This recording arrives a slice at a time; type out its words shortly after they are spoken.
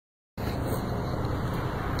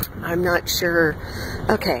I'm not sure.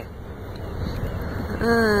 Okay.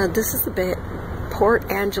 This is the bay,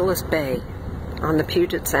 Port Angeles Bay on the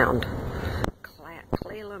Puget Sound.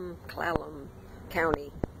 Clallam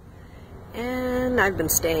County. And I've been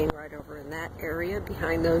staying right over in that area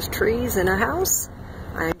behind those trees in a house.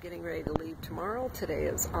 I'm getting ready to leave tomorrow. Today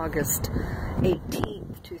is August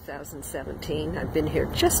 18th, 2017. I've been here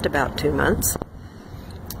just about 2 months.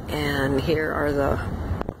 And here are the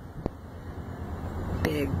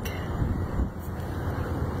big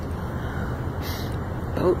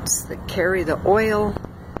boats that carry the oil,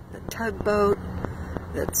 the tugboat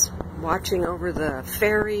that's watching over the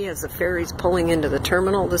ferry as the ferry's pulling into the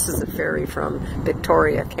terminal. This is a ferry from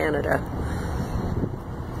Victoria, Canada.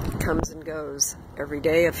 It comes and goes every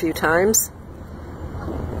day a few times.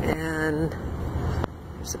 And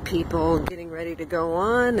there's the people getting ready to go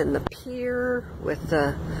on, and the pier with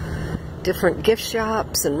the different gift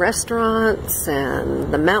shops and restaurants,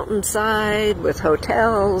 and the mountainside with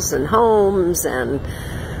hotels and homes, and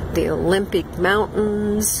the Olympic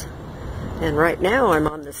Mountains. And right now I'm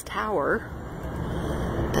on this tower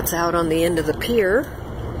that's out on the end of the pier.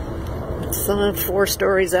 It's 4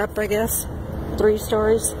 stories up, I guess. 3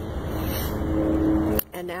 stories.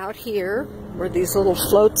 And out here, where these little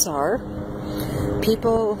floats are,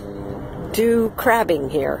 people do crabbing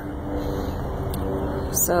here.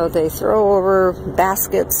 So they throw over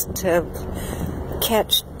baskets to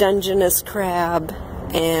catch Dungeness crab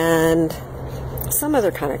and some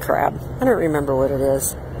other kind of crab. I don't remember what it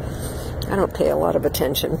is. I don't pay a lot of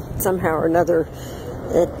attention. Somehow or another,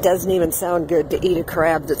 it doesn't even sound good to eat a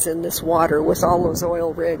crab that's in this water with all those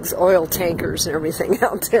oil rigs, oil tankers and everything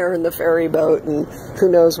out there in the ferry boat, and who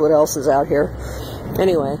knows what else is out here.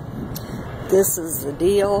 Anyway, this is the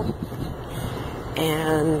deal,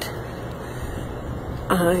 and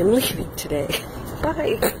I'm leaving today.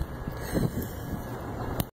 Bye.